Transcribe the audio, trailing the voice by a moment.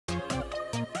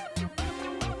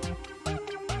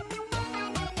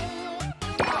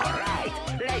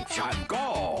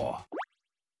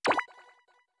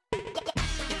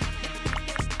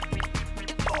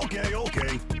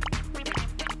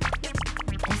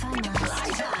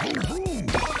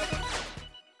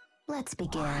Let's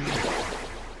begin.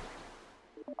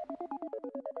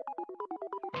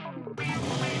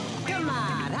 Come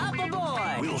on, hop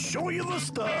aboard! We'll show you the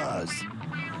stars!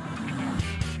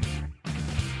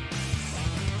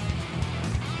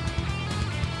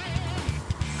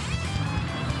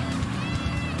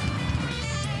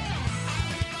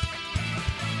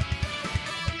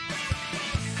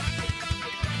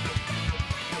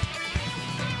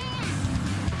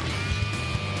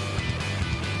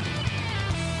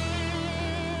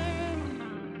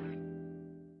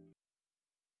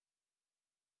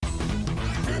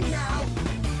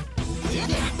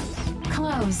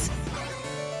 Close.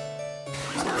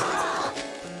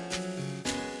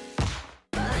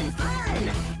 Fun, fun!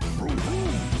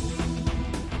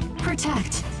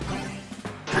 Protect.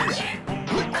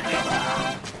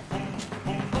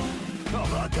 How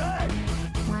about that?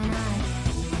 Why not?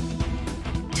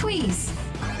 Tweeze.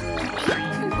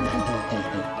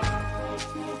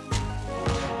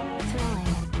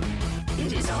 Thrilling.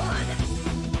 It is on!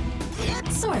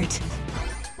 Sort.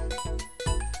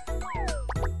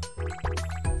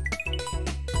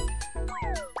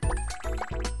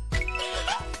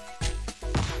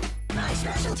 My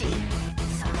specialty!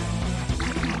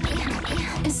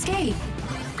 Escape.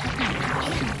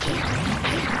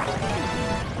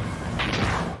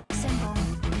 Simple.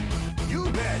 You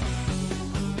bet!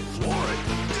 Floor it!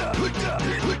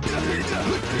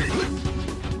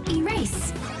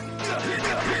 Erase.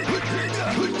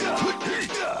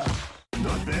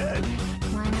 Not bad!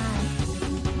 Why not?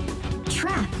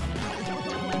 Trap.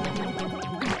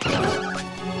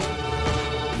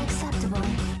 Acceptable.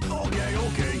 Okay,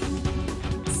 okay.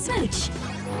 Smooch.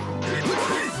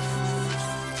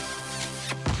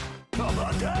 How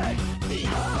about that?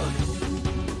 Behold!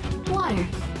 Water.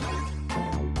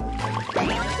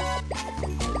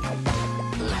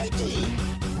 Lightly!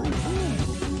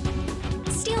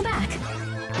 Steal back.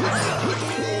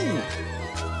 Cruising!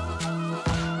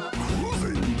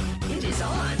 It is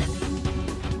on!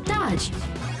 Dodge.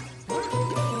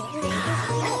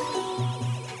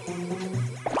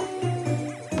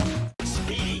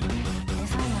 Speedy!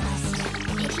 If I must.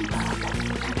 Keep up.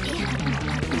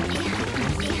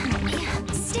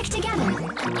 Stick together.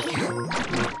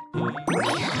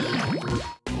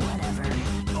 Whatever.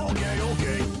 Okay,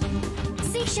 okay.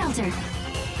 Seek shelter.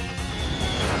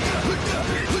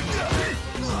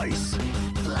 Nice!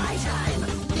 Fly time!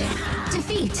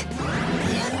 Defeat.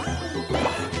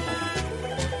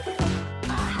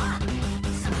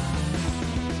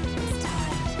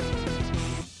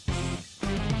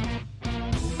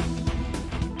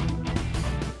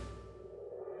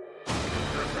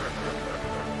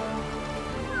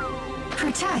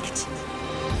 Protect.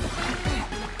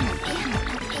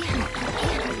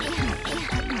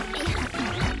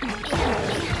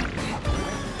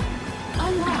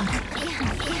 Unlock.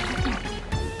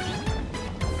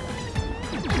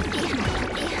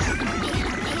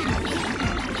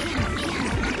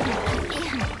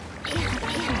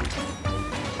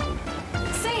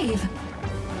 Save.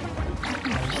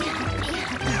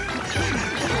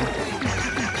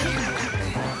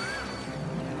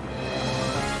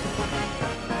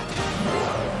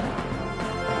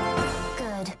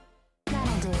 Good.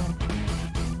 That'll do.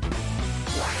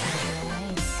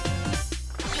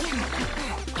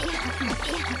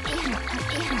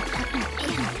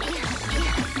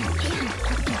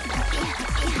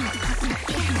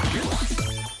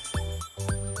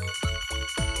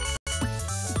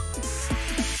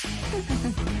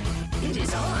 It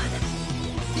is on!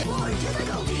 More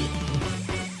difficulty!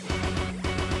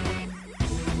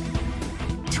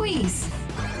 Tweeze.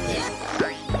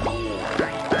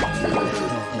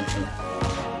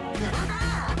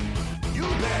 You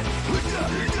bet!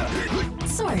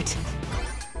 Sort.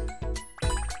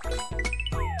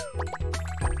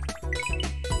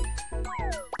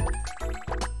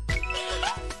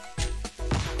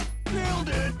 Nailed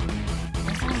it!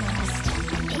 If I must.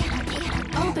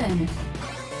 Open.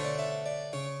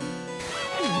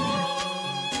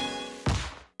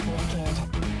 Wicked.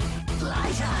 Fly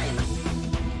time!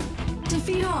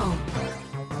 Defeat all.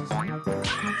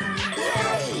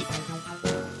 Yay!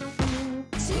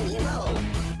 Singing low!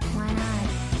 Why not?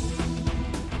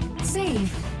 Save.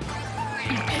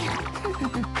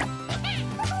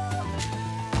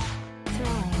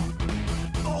 Thrilling.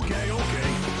 Okay, okay.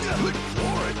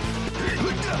 Floor it!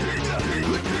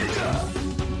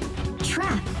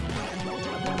 Trap.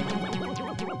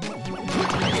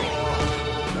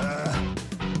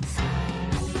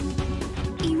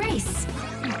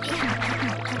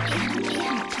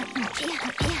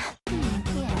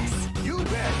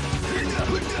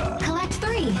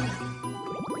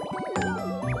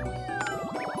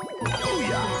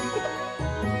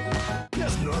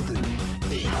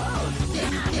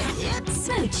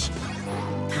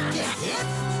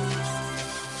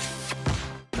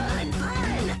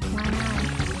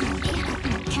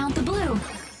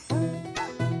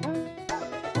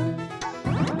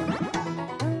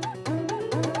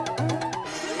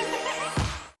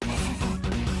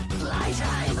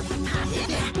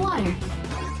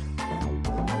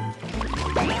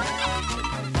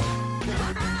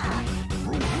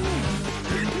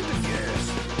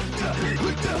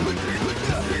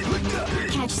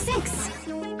 6.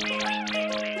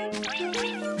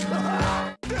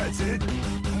 That's it.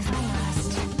 If I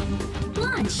must.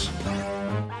 Launch.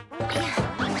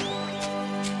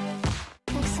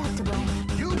 Acceptable.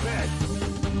 You bet.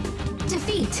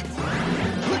 Defeat.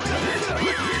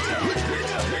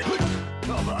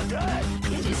 How about that?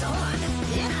 It is on.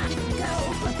 Go.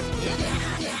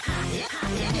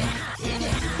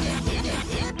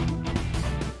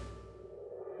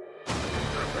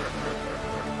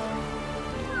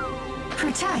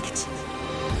 Protect.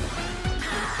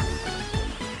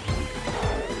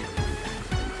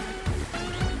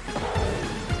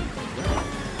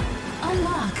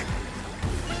 Unlock.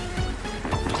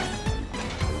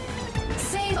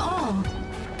 Save all.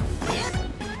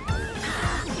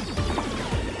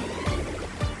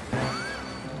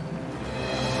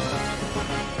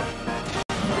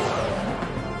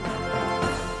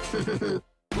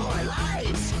 More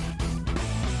lives.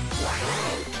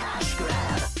 Cash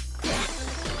grab.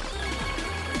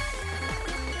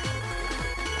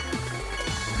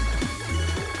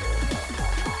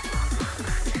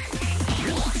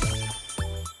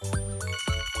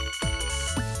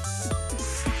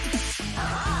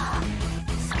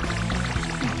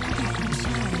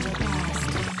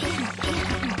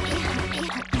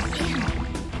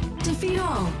 Defeat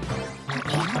all.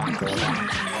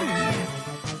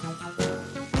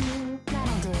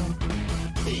 That'll do.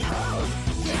 Behold.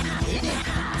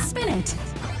 Spin it.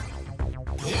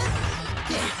 Yay!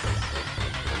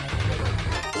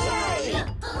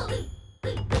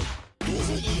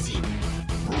 Easy, easy.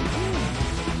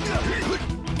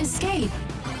 Escape.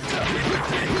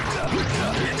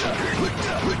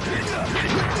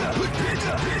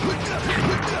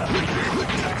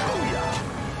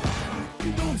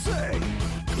 You don't say.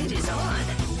 It is on.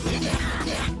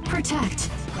 Protect.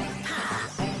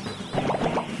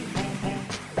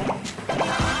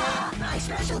 My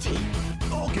specialty.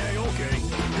 Okay, okay.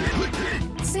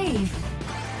 Save.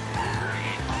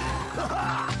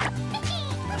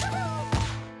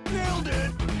 Nailed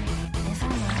it. If I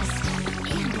must.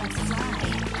 Let's fly.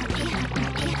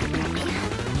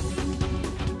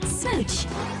 Smooch.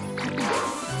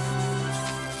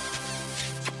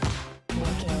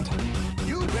 Wicked.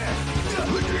 You bet.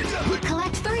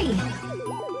 Collect 3.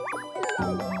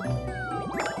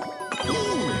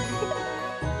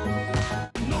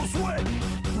 No sweat.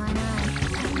 Why not?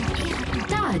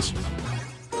 Dodge.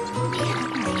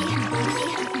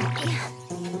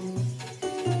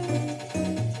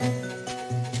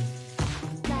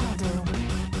 That'll do.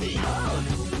 Behold.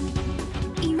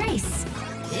 Erase.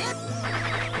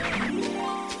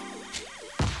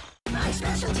 My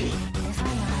specialty. If I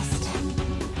must.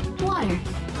 Water.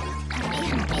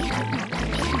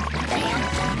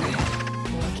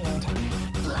 Wicked.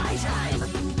 Fly time.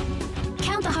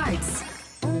 Count the hearts.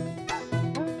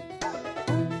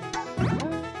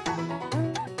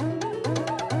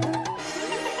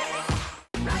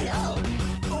 Righto.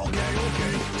 Okay,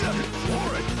 okay. For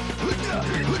it.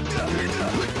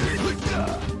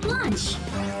 Launch.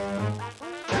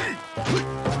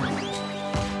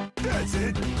 That's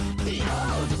it.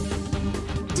 Behold.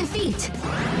 Defeat.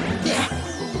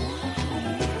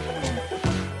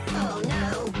 Oh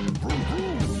no.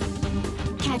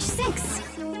 Catch 6.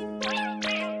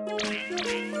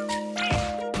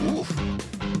 Oof.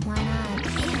 Why not?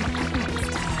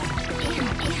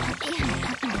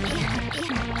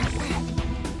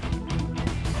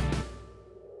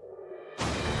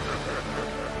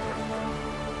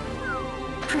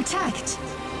 Protect.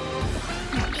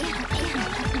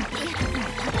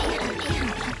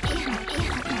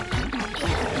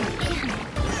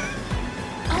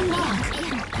 Unlock.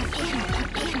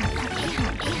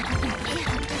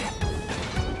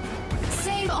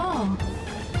 Save all.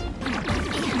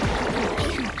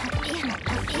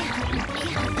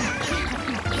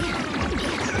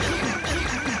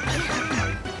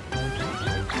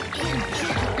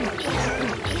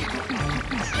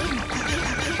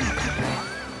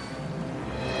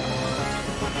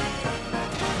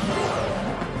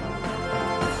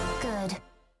 Good.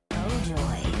 Oh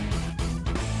joy.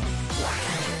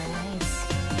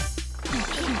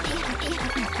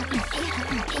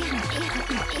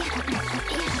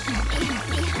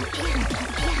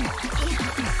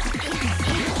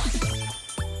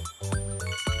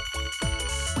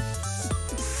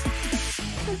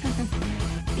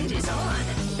 It is on.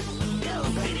 Go,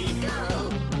 baby, go.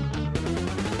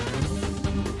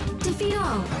 Defeat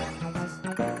all.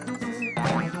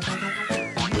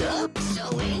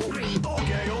 So angry.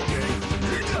 Okay, okay.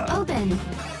 Open.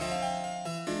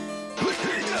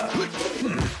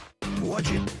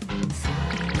 Watch it.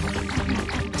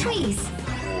 Trees.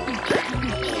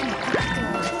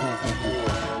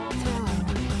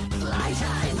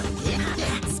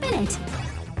 Spin it.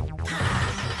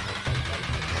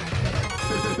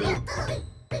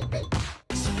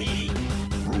 Speedy.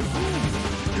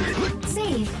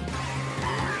 Save.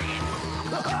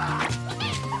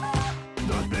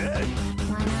 Not bad.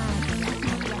 Why not?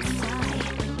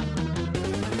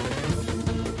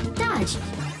 Dodge.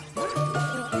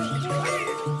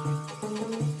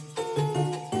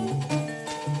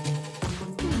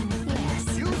 Yes.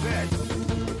 You bet.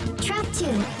 Trap 2.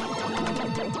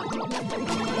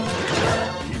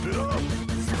 Keep it up.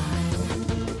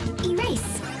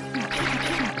 Erase.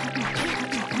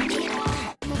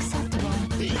 Acceptable.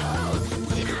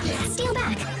 Steal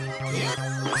back.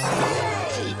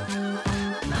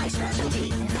 My specialty.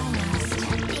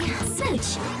 Smooch.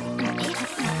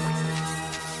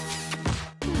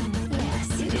 Yes.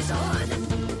 It is on.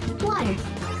 Water.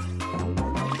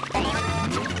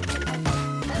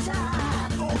 Huzzah!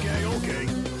 Okay, okay.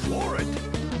 For it.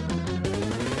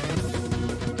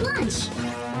 Launch.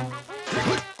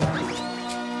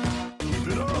 Keep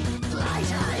it up. Fly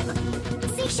time.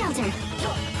 Seek shelter.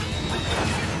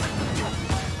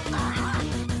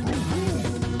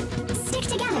 Stick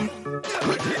together.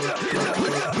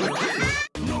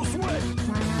 No sweat.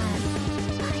 Why not?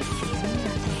 I feel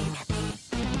nothing.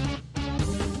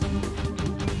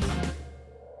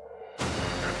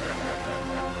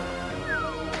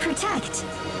 Protect.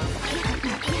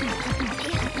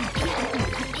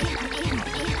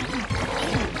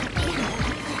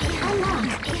 Unlock.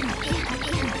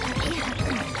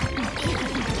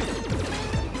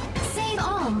 Save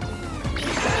all.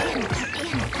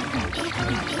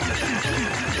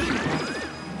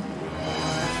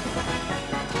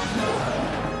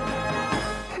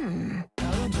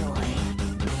 Oh joy.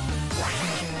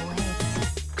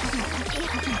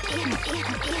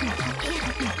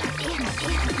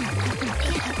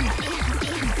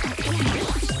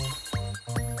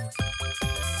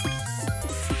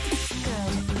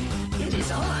 It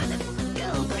is on. Go,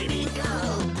 baby, go.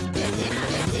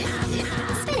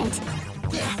 Spin it.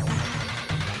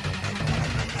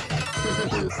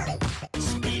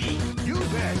 Speedy. You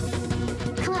bet.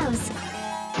 Close.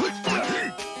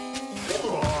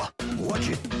 Oh, watch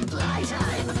it. Fly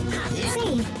time.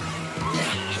 Save.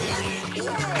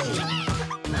 Yay!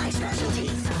 My specialty.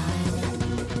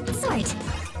 Sort.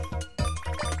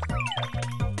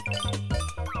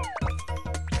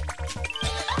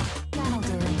 That'll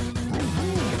do.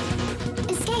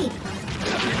 Escape.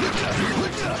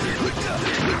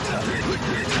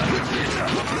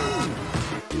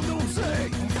 You don't say.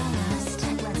 Almost.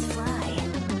 Let's fly.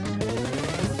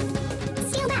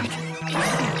 Steal back.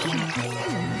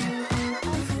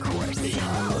 Of course.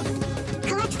 Behold.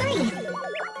 Collect 3.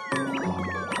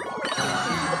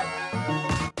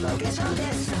 Focus,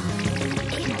 focus.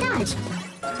 Dodge.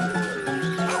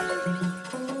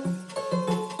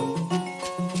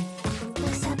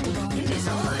 Acceptable. It is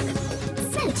on.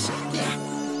 Smooch.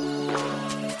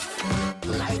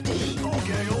 Lightly.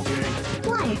 Okay, okay.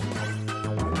 Water.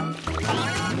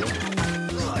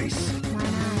 Nice. Why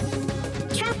not?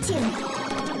 Trap 2.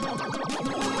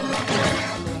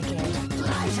 Wicked.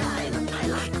 Fly time. I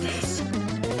like this.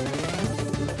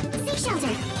 Seek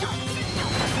shelter.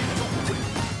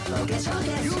 Focus,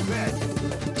 focus. You bet.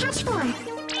 Catch 4.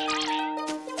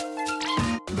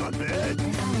 Not bad.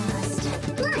 Almost.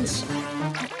 Launch.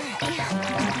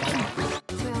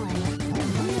 Thrilling.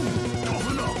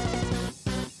 Toughen up.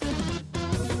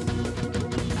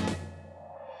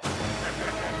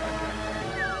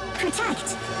 Protect.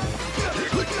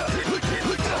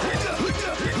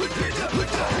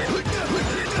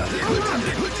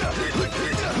 Unlock.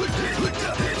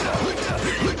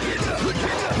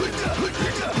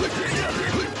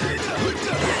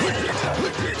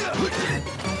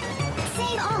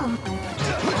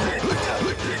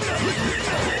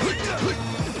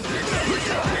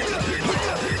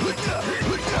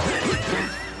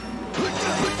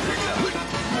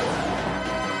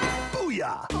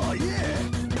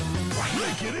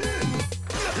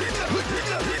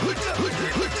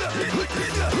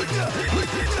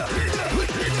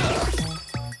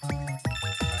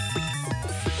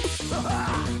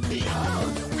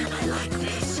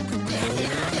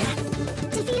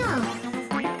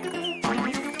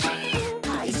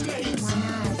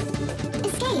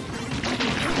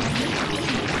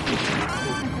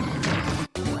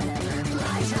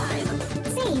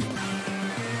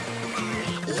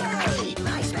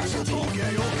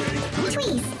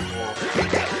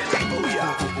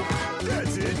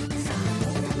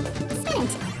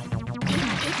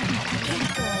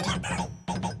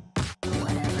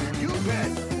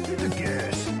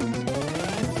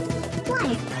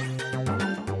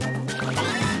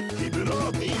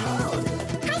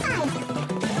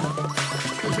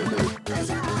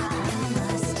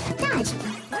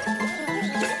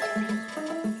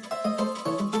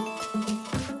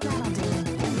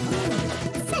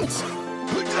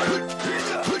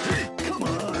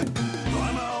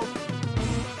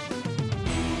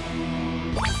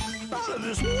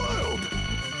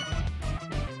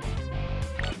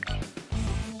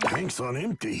 tank's on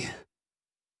empty.